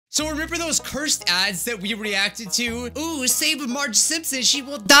So remember those cursed ads that we reacted to? Ooh, save Marge Simpson, she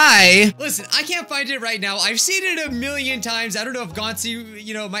will die. Listen, I can't find it right now. I've seen it a million times. I don't know if Gonzi,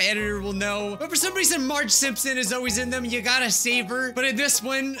 you know, my editor will know. But for some reason, Marge Simpson is always in them. You gotta save her. But in this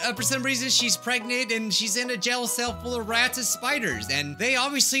one, for some reason, she's pregnant and she's in a jail cell full of rats and spiders. And they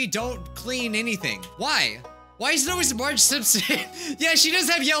obviously don't clean anything. Why? Why is it always Marge Simpson? Yeah, she does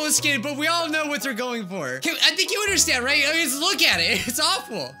have yellow skin, but we all know what they're going for. I think you understand, right? I mean, look at it. It's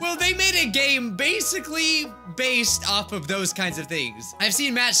awful. Well, they made a game basically based off of those kinds of things. I've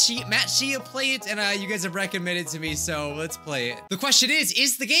seen Matt Shea play it, and you guys have recommended to me, so let's play it. The question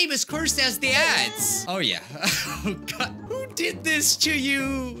is the game as cursed as the ads? Oh, yeah. Oh, God. Who did this to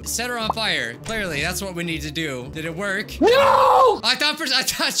you? Set her on fire. Clearly, that's what we need to do. Did it work? No! I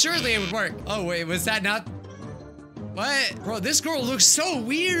thought surely it would work. Oh, wait, was that not... What? Bro, this girl looks so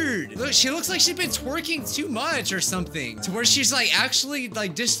weird. Look, she looks like she's been twerking too much or something. To where she's like actually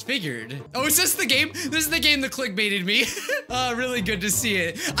like disfigured. Oh, is this the game? This is the game that clickbaited me. Oh, really good to see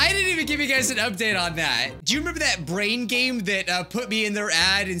it. I didn't even give you guys an update on that. Do you remember that brain game that put me in their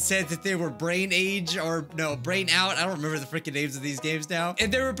ad and said that they were brain age or no, brain out? I don't remember the freaking names of these games now. And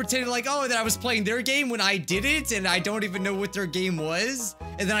they were pretending like, oh, that I was playing their game when I didn't and I don't even know what their game was.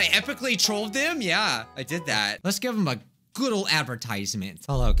 And then I epically trolled them. Yeah, I did that. Let's give them a good old advertisement.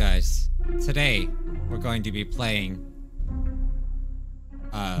 Hello, guys. Today, we're going to be playing...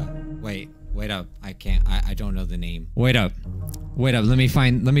 Wait up. I can't. I don't know the name. Wait up. Let me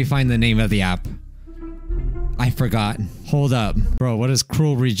find the name of the app. I forgot. Hold up. Bro, what does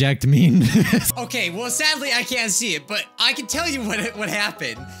cruel reject mean? Okay, well, sadly, I can't see it, but I can tell you what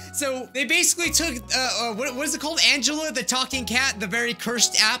happened. So, they basically took, what is it called? Angela, the talking cat, the very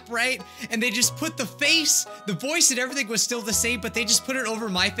cursed app, right? And they just put the face, the voice and everything was still the same, but they just put it over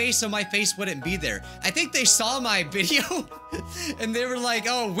my face so my face wouldn't be there. I think they saw my video and they were like,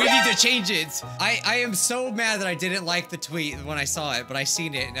 oh, we need to change it. I am so mad that I didn't like the tweet when I saw it, but I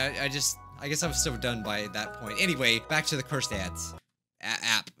seen it and I guess I was so done by that point. Anyway, back to the cursed ads.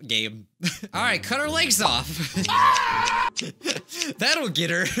 App game. All right, cut her legs off. That'll get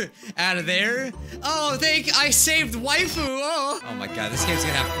her out of there. Oh, I saved waifu. Oh my God, this game's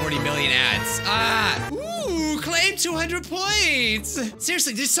gonna have 40 million ads. Ooh, claim 200 points.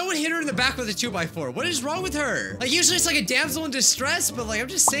 Seriously, did someone hit her in the back with a 2x4? What is wrong with her? Like, usually it's like a damsel in distress, but like, I'm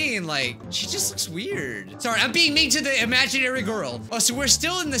just saying, like, she just looks weird. Sorry, I'm being mean to the imaginary girl. Oh, so we're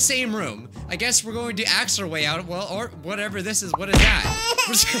still in the same room. I guess we're going to axe our way out. Well, or whatever this is. What is that?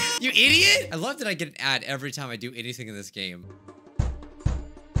 You idiot! I love that I get an ad every time I do anything in this game.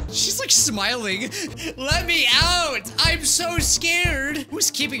 She's like smiling. Let me out! I'm so scared. Who's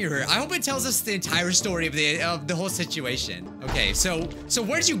keeping her? I hope it tells us the entire story of the whole situation. Okay, so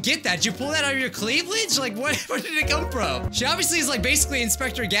where'd you get that? Did you pull that out of your cleavage? Like, where did it come from? She obviously is like basically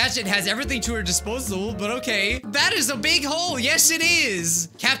Inspector Gadget, has everything to her disposal, but okay. That is a big hole. Yes, it is.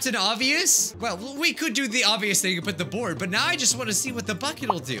 Captain Obvious? Well, we could do the obvious thing and put the board, but now I just want to see what the bucket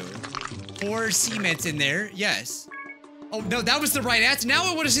will do. Pour cement in there. Yes. Oh, no, that was the right answer. Now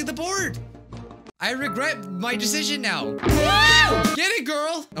I want to see the board. I regret my decision now. Woo! Get it,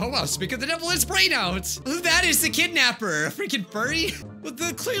 girl. Oh, wow. Speak of the devil, it's brain out. Who that is, the kidnapper. A freaking furry? Well,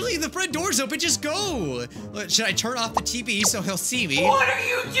 clearly the front door's open. Just go. Should I turn off the TV so he'll see me? What are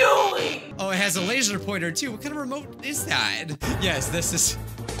you doing? Oh, it has a laser pointer, too. What kind of remote is that? Yes, this is...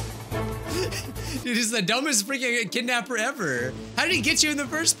 Dude, he's the dumbest freaking kidnapper ever. How did he get you in the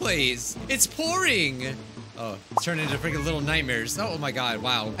first place? It's pouring. Oh, it's turned into freaking little nightmares. Oh my God,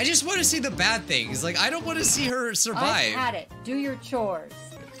 wow. I just want to see the bad things. Like, I don't want to see her survive. I've had it. Do your chores.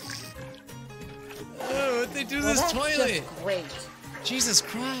 Oh, what they do to this toilet? Great. Jesus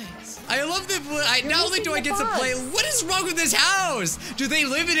Christ. I love that. Not only do I get to play, what is wrong with this house? Do they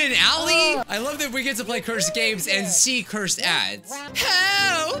live in an alley? I love that we get to play cursed games and see cursed ads.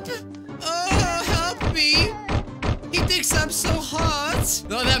 Help! Oh, help me. He thinks I'm so hot.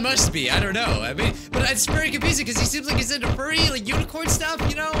 No, that must be. I don't know. I mean, but it's very confusing because he seems like he's into furry, like unicorn stuff,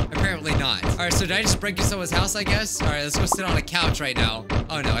 you know? Apparently not. All right, so did I just break into someone's house, I guess? All right, let's go sit on a couch right now.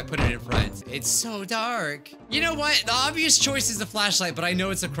 Oh no, I put it in front. It's so dark. You know what? The obvious choice is the flashlight, but I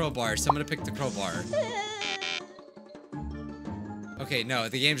know it's a crowbar, so I'm gonna pick the crowbar. Okay, no,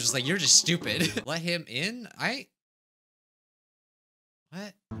 the game's just like, you're just stupid. Let him in?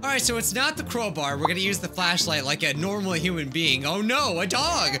 What? All right, so it's not the crowbar. We're gonna use the flashlight like a normal human being. Oh no, a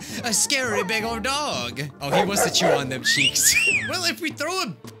dog! A scary big old dog. Oh, he wants to chew on them cheeks. Well, if we throw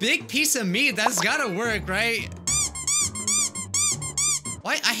a big piece of meat, that's gotta work, right?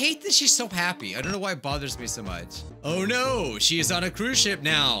 Why? I hate that she's so happy. I don't know why it bothers me so much. Oh no, she is on a cruise ship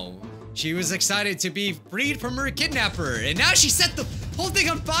now. She was excited to be freed from her kidnapper, and now she set the... Whole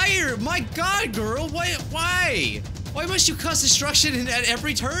thing on fire! My God, girl, why? Why must you cause destruction at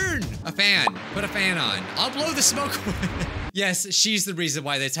every turn? A fan, put a fan on. I'll blow the smoke. Yes, she's the reason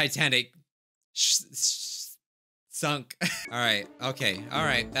why the Titanic sunk. All right, okay, all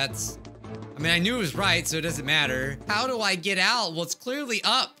right, that's, I mean, I knew it was right, so it doesn't matter. How do I get out? Well, it's clearly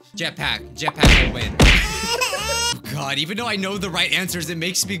up. Jetpack will win. Oh God, even though I know the right answers, it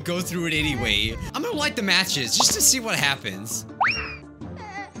makes me go through it anyway. I'm gonna light the matches just to see what happens.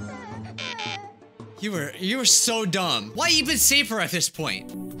 You were so dumb. Why even save her at this point?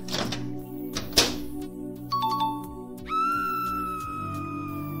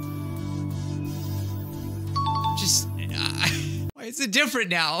 Just, why is it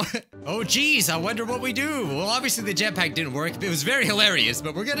different now? Oh geez, I wonder what we do. Well, obviously the jetpack didn't work. It was very hilarious,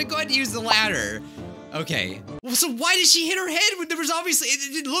 but we're gonna go ahead and use the ladder. Okay. Well, so why did she hit her head when there was obviously,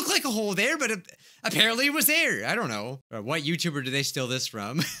 it didn't look like a hole there, but apparently it was there. I don't know. What YouTuber did they steal this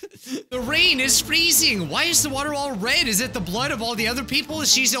from? The rain is freezing. Why is the water all red? Is it the blood of all the other people?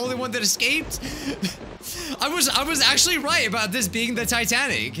 Is she the only one that escaped? I was actually right about this being the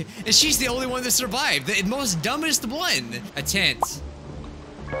Titanic. And she's the only one that survived. The most dumbest one. A tent.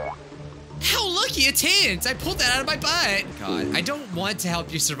 How lucky, a tent! I pulled that out of my butt! God, I don't want to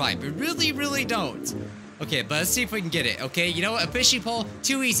help you survive. I really, really don't. Okay, but let's see if we can get it, okay? You know what? A fishing pole,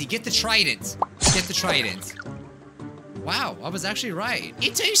 too easy. Get the trident. Get the trident. Wow, I was actually right.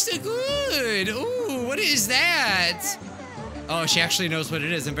 It tasted good! Ooh, what is that? Oh, she actually knows what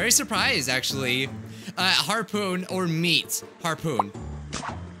it is. I'm very surprised, actually. Harpoon or meat. Harpoon.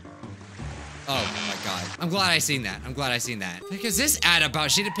 Oh my God. I'm glad I seen that. I'm glad I seen that. Because this ad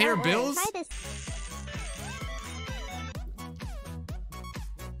about she didn't pay her bills?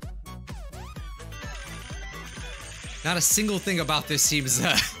 Not a single thing about this seems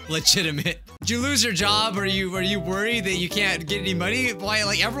legitimate. Did you lose your job? Are you worried that you can't get any money? Why,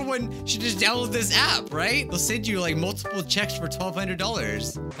 like, everyone should just download this app, right? They'll send you like multiple checks for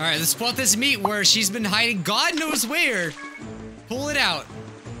 $1,200. All right, let's spot this meat where she's been hiding God knows where. Pull it out.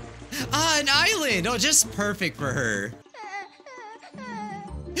 Ah, an island! Oh, just perfect for her.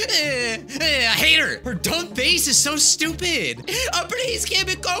 I hate her! Her dumb face is so stupid! Oh, please give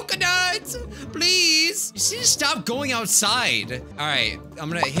me coconuts! Please! You see to stop going outside. Alright, I'm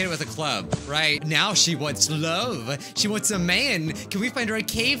gonna hit it with a club, right? Now she wants love. She wants a man. Can we find her a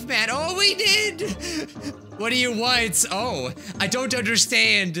caveman? Oh, we did! What do you want? Oh, I don't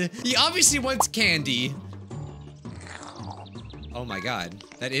understand. He obviously wants candy. Oh my God,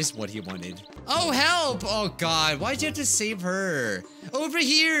 that is what he wanted. Oh, help! Oh God, why'd you have to save her? Over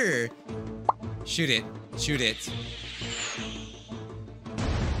here! Shoot it, shoot it.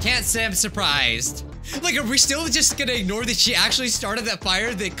 Can't say I'm surprised. Like, are we still just gonna ignore that she actually started that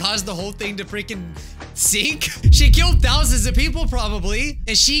fire that caused the whole thing to freaking sink? She killed thousands of people probably,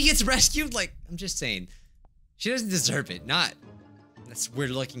 and she gets rescued? Like, I'm just saying, she doesn't deserve it, not. That's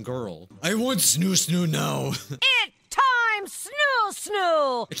weird looking girl. I want snoo snoo now.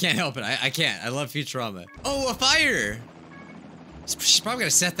 Snoo! I can't help it. I can't. I love Futurama. Oh, a fire! She's probably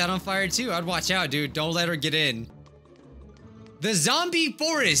gonna set that on fire too. I'd watch out, dude. Don't let her get in. The zombie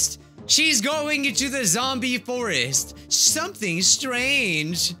forest. She's going into the zombie forest. Something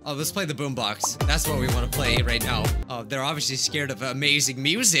strange. Oh, let's play the boombox. That's what we want to play right now. Oh, they're obviously scared of amazing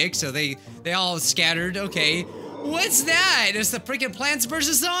music, so they all scattered. Okay. What's that? It's the freaking Plants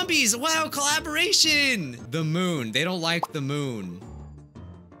vs. Zombies. Wow, collaboration. The moon. They don't like the moon.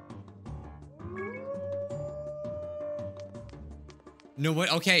 No,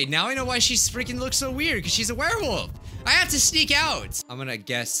 what? Okay, now I know why she's freaking looks so weird, because she's a werewolf. I have to sneak out. I'm gonna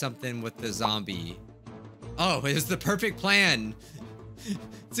guess something with the zombie. Oh, it was the perfect plan.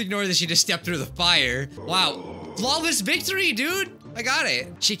 Let's ignore that she just stepped through the fire. Wow, flawless victory, dude. I got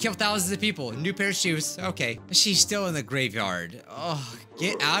it. She killed thousands of people. New pair of shoes. Okay. She's still in the graveyard. Oh,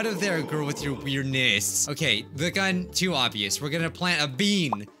 get out of there, girl, with your weirdness. Okay, the gun, too obvious. We're gonna plant a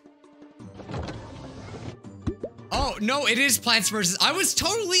bean. Oh, no, it is Plants vs. I was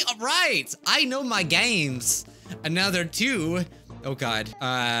totally right. I know my games. Another two. Oh, God.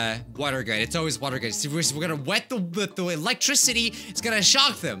 Water gun. It's always water gun. See, we're gonna wet the electricity. It's gonna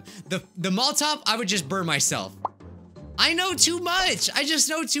shock them. The Molotov, I would just burn myself. I know too much. I just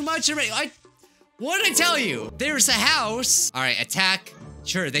know too much already. What did I tell you? There's a house. All right, attack.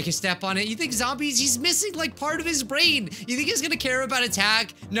 Sure, they can step on it. You think zombies? He's missing like part of his brain. You think he's gonna care about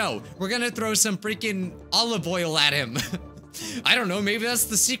attack? No, we're gonna throw some freaking olive oil at him. I don't know, maybe that's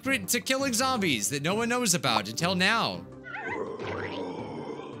the secret to killing zombies that no one knows about until now.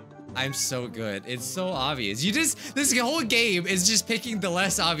 I'm so good. It's so obvious. This whole game is just picking the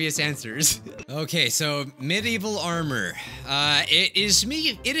less obvious answers. Okay, so medieval armor. It is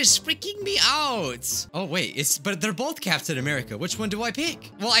freaking me out. Oh wait, but they're both Captain America. Which one do I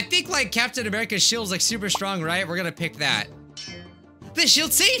pick? Well, I think like Captain America's shield's like super strong, right? We're gonna pick that. The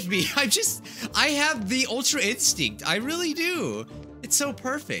shield saved me. I have the ultra instinct. I really do. It's so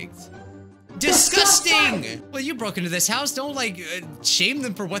perfect. Disgusting! Well, you broke into this house. Don't like shame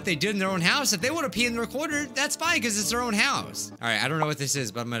them for what they did in their own house. If they want to pee in the recorder, that's fine because it's their own house. All right, I don't know what this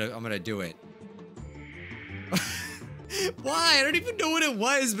is, but I'm gonna do it. Why? I don't even know what it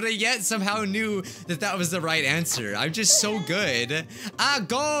was, but I yet somehow knew that that was the right answer. I'm just so good. Ah,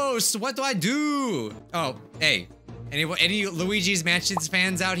 ghost! What do I do? Oh, hey, any Luigi's Mansions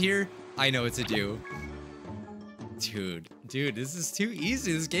fans out here? I know what to do. Dude, this is too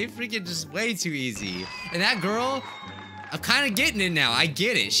easy. This game freaking just way too easy. And that girl, I'm kind of getting it now. I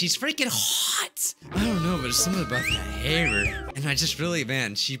get it. She's freaking hot. I don't know, but there's something about the hair. And I just really,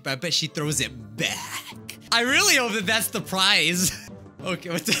 man, I bet she throws it back. I really hope that that's the prize. Okay,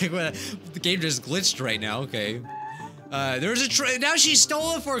 the game just glitched right now. Okay. Now she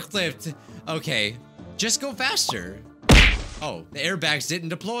stole a forklift. Okay, just go faster. Oh, the airbags didn't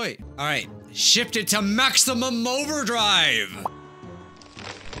deploy. All right, shift it to maximum overdrive.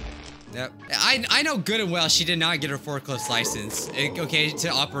 Yep, I know good and well she did not get her forklift license, okay, to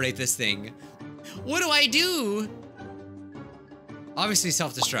operate this thing. What do I do? Obviously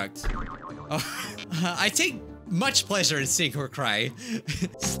self-destruct. Oh, I take much pleasure in seeing her cry.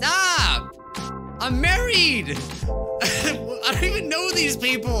 Stop! I'm married! I don't even know these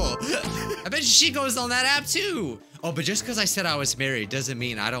people. I bet she goes on that app too. Oh, but just because I said I was married doesn't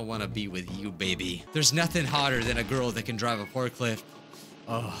mean I don't want to be with you, baby. There's nothing hotter than a girl that can drive a forklift.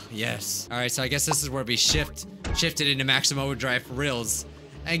 Oh, yes. All right, so I guess this is where we shifted into maximum overdrive for reals.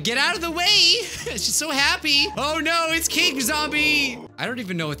 And get out of the way! She's so happy. Oh no, it's King Zombie! I don't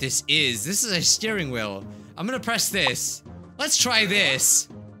even know what this is. This is a steering wheel. I'm gonna press this. Let's try this.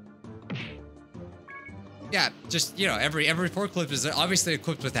 Yeah, just, you know, every forklift is obviously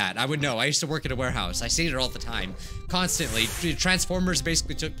equipped with that. I would know. I used to work at a warehouse. I see it all the time. Constantly. Transformers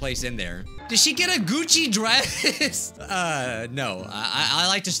basically took place in there. Did she get a Gucci dress? No. I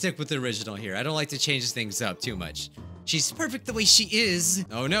like to stick with the original here. I don't like to change things up too much. She's perfect the way she is.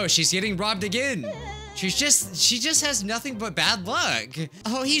 Oh no, she's getting robbed again. She just has nothing but bad luck.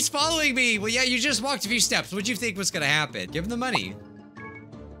 Oh, he's following me. Well, yeah, you just walked a few steps. What'd you think was gonna happen? Give him the money.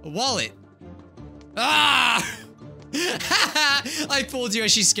 A wallet. Ah! I fooled you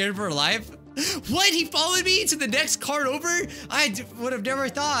as she's scared for her life. What? He followed me to the next cart over? I would have never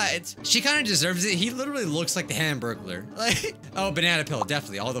thought. She kind of deserves it. He literally looks like the Hamburglar. Like, oh, banana peel,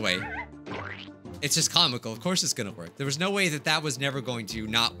 definitely, all the way. It's just comical. Of course it's gonna work. There was no way that that was never going to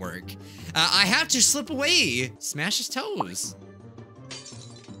not work. I have to slip away. Smash his toes.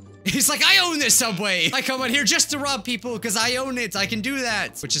 He's like, I own this subway. I come on here just to rob people because I own it. I can do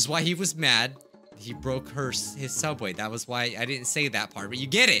that. Which is why he was mad. He broke his subway. That was why I didn't say that part, but you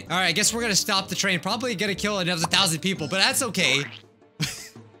get it. All right, I guess we're gonna stop the train. Probably gonna kill another 1,000 people, but that's okay.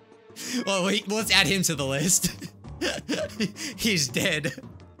 Well, wait, let's add him to the list. He's dead.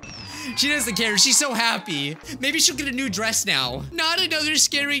 She doesn't care. She's so happy. Maybe she'll get a new dress now. Not another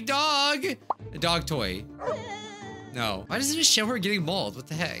scary dog. A dog toy. No. Why doesn't it show her getting mauled? What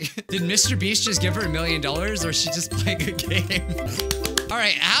the heck? Did Mr. Beast just give her $1 million or is she just playing a game? All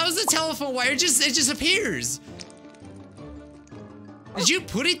right, how's the telephone wire? It just appears. Did you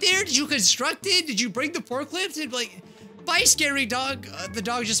put it there? Did you construct it? Did you bring the forklift? And like, bye, scary dog. The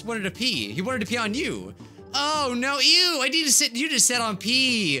dog just wanted to pee. He wanted to pee on you. Oh no, ew, I need to sit, you just sat on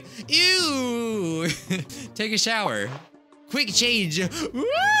pee. Ew. Take a shower. Quick change.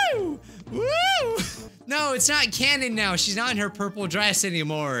 Woo! Woo! No, it's not canon now. She's not in her purple dress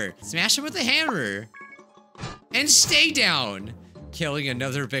anymore. Smash him with a hammer. And stay down. Killing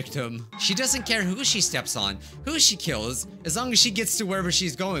another victim. She doesn't care who she steps on, who she kills, as long as she gets to wherever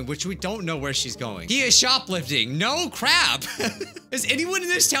she's going, which we don't know where she's going. He is shoplifting. No crap. Is anyone in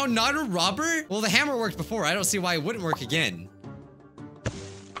this town not a robber? Well, the hammer worked before. I don't see why it wouldn't work again.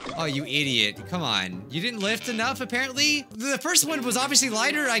 Oh, you idiot. Come on. You didn't lift enough, apparently? The first one was obviously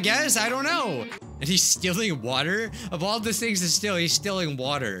lighter, I guess. I don't know. And he's stealing water? Of all the things to steal, he's stealing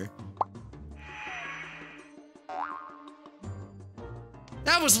water.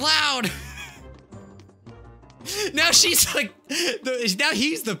 That was loud! Now she's like, now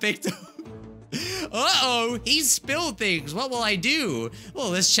he's the victim. Uh-oh, he spilled things. What will I do? Well,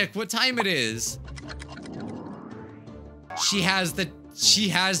 let's check what time it is. She has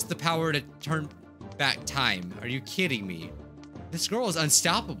the power to turn back time. Are you kidding me? This girl is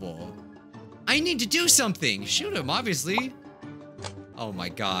unstoppable. I need to do something. Shoot him, obviously. Oh my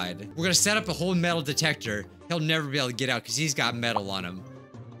god. We're gonna set up a whole metal detector. He'll never be able to get out because he's got metal on him.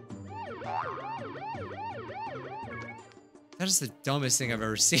 That is the dumbest thing I've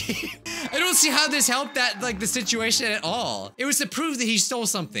ever seen. I don't see how this helped the situation at all. It was to prove that he stole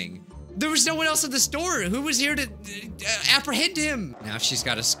something. There was no one else at the store. Who was here to apprehend him? Now she's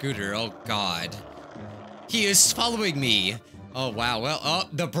got a scooter. Oh god. He is following me. Oh wow, well, oh,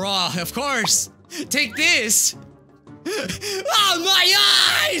 the bra, of course. Take this. Oh,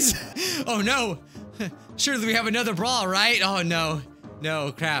 my eyes! Oh no. Surely we have another bra, right? Oh no.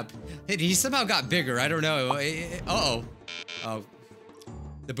 No, crap. He somehow got bigger, I don't know. Uh-oh. Oh.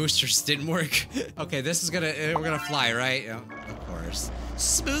 The boosters didn't work. Okay, this is gonna, we're gonna fly, right? Oh, of course.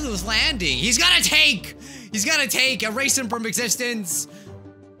 Smooth landing. He's got a tank! He's got a tank! Erase him from existence!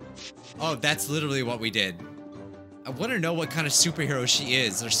 Oh, that's literally what we did. I want to know what kind of superhero she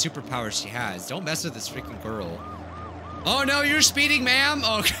is, or superpowers she has. Don't mess with this freaking girl. Oh no, you're speeding, ma'am!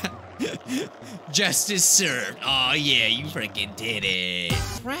 Oh, justice served. Oh yeah, you freaking did it.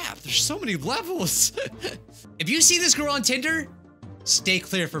 Crap, there's so many levels. If you see this girl on Tinder, stay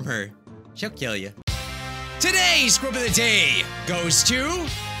clear from her. She'll kill you. Today's Scrub of the Day goes to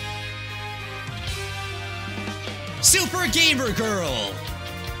Super Gamer Girl.